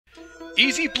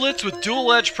Easy blitz with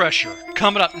dual edge pressure,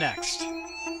 coming up next.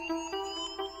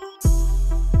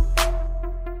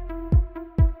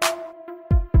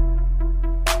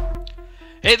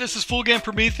 Hey, this is Full Game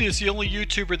Prometheus, the only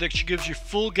YouTuber that gives you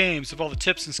full games of all the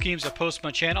tips and schemes I post on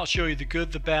my channel. I'll show you the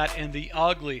good, the bad, and the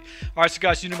ugly. Alright, so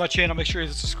guys, if you're new to my channel, make sure you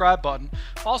hit the subscribe button.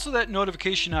 Also that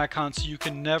notification icon so you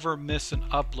can never miss an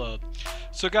upload.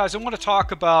 So guys, I want to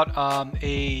talk about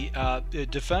a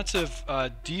defensive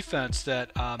defense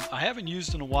that I haven't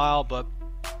used in a while, but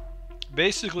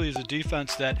basically is a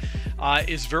defense that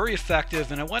is very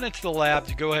effective, and I went into the lab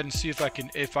to go ahead and see if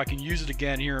I can use it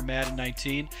again here in Madden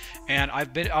 19, and I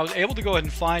was able to go ahead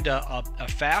and find a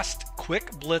fast,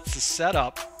 quick blitz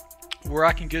setup where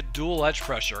I can get dual edge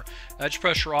pressure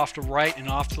off to right and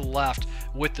off to the left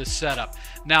with this setup.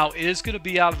 Now it is going to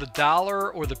be out of the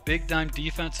dollar or the big dime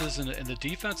defenses, and the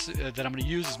defense that I'm going to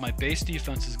use as my base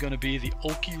defense is going to be the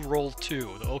Oki Roll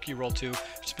 2. The Oki Roll 2,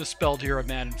 it's misspelled here on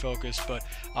Madden Focus, but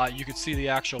you can see the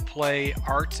actual play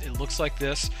art. It looks like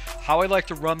this. How I like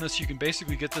to run this, you can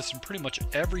basically get this in pretty much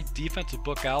every defensive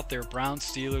book out there: Browns,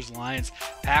 Steelers, Lions,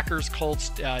 Packers,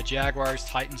 Colts, Jaguars,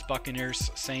 Titans,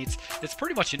 Buccaneers, Saints. It's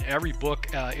pretty much in every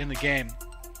book in the game.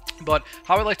 But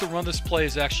how I like to run this play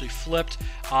is actually flipped,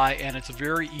 and it's a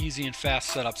very easy and fast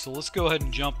setup. So let's go ahead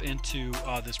and jump into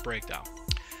this breakdown.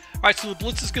 Alright, so the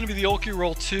blitz is going to be the Oki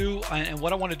Roll 2, and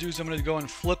what I want to do is I'm going to go and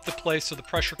flip the play so the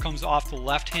pressure comes off the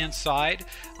left-hand side,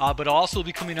 but also will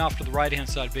be coming off to the right-hand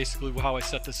side, basically how I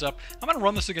set this up. I'm going to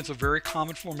run this against a very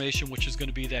common formation, which is going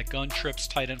to be that gun trips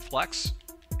tight end flex.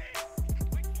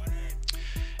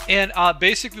 And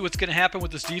basically what's going to happen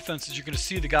with this defense is you're going to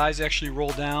see the guys actually roll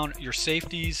down. Your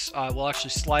safeties will actually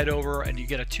slide over, and you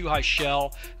get a too-high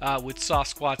shell with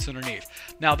soft squats underneath.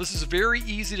 Now this is very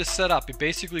easy to set up. You're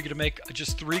basically going to make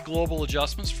just 3 global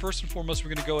adjustments. First and foremost, we're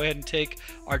going to go ahead and take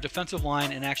our defensive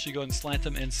line and actually go ahead and slant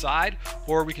them inside,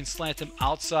 or we can slant them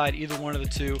outside, either one of the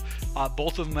two.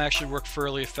 Both of them actually work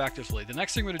fairly effectively. The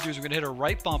next thing we're going to do is we're going to hit a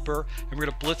right bumper, and we're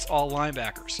going to blitz all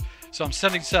linebackers. So I'm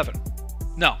sending 7.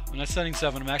 No, I'm not sending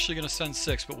 7. I'm actually going to send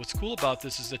 6. But what's cool about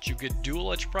this is that you get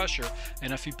dual edge pressure,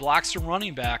 and if he blocks the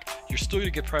running back, you're still going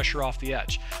to get pressure off the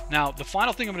edge. Now, the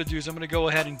final thing I'm going to do is I'm going to go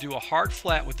ahead and do a hard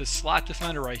flat with this slot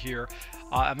defender right here.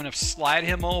 I'm going to slide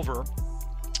him over,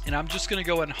 and I'm just going to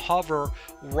go ahead and hover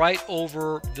right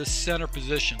over the center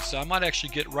position. So I might actually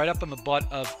get right up on the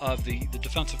butt of the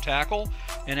defensive tackle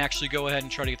and actually go ahead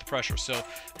and try to get the pressure. So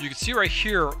you can see right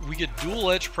here, we get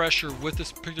dual edge pressure with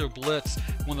this particular blitz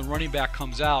when the running back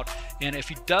comes out. And if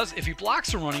he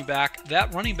blocks the running back,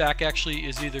 that running back actually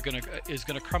is either going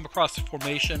to come across the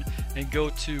formation and go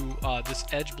to this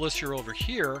edge blitzer over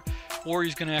here, or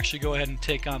he's going to actually go ahead and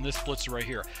take on this blitzer right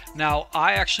here. Now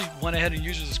I actually went ahead and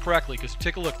used this correctly, because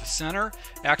take a look. The center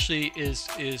actually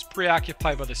is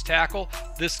preoccupied by this tackle.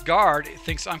 This guard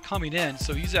thinks I'm coming in,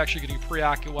 so he's actually going to be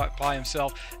preoccupied by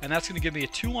himself, and that's going to give me a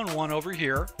 2-on-1 over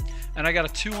here, and I got a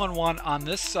 2-on-1 on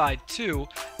this side too,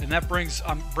 and that brings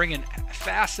I'm bringing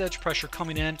fast edge pressure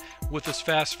coming in with this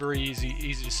fast, very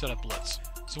easy to set up blitz.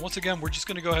 So once again, we're just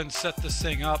going to go ahead and set this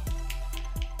thing up.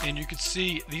 And you can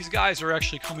see these guys are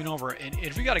actually coming over, and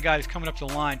if you got a guy who's coming up to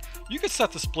the line, you could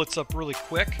set the splits up really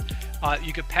quick.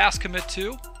 You could pass commit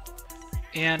too,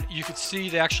 and you could see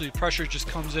that actually the pressure just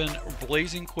comes in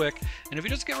blazing quick, and if he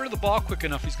doesn't get rid of the ball quick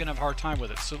enough, he's gonna have a hard time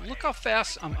with it. So look how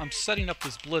fast I'm setting up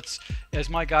this blitz as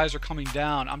my guys are coming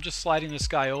down. I'm just sliding this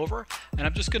guy over, and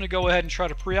I'm just gonna go ahead and try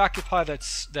to preoccupy that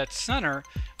center,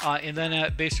 and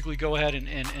then basically go ahead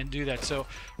and do that. So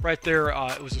right there,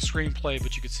 it was a screen play,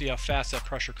 but you could see how fast that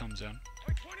pressure comes in.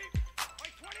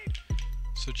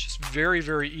 So just very,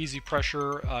 very easy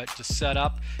pressure to set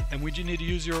up, and we do need to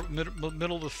use your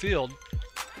middle of the field,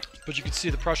 but you can see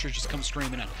the pressure just comes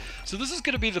screaming in. So this is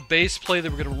going to be the base play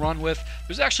that we're going to run with.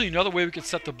 There's actually another way we could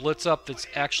set the blitz up that's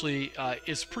actually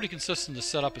is pretty consistent to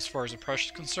set up as far as the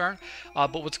pressure is concerned.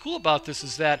 But what's cool about this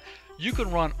is that you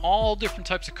can run all different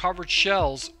types of coverage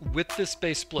shells with this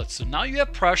base blitz. So now you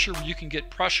have pressure where you can get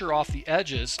pressure off the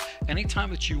edges anytime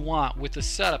that you want with this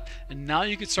setup, and now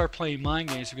you can start playing mind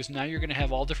games, because now you're going to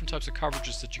have all different types of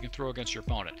coverages that you can throw against your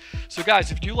opponent. So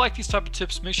guys, if you like these type of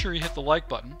tips, make sure you hit the like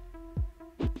button.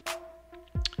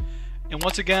 And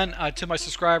once again, to my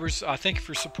subscribers, thank you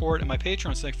for your support, and my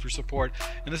patrons, thank you for your support.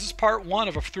 And this is part 1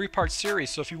 of a 3-part series,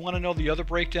 so if you want to know the other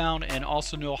breakdown and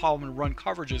also know how I'm going to run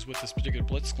coverages with this particular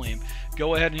blitz scheme,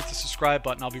 go ahead and hit the subscribe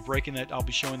button. I'll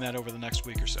be showing that over the next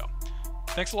week or so.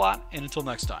 Thanks a lot, and until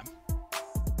next time.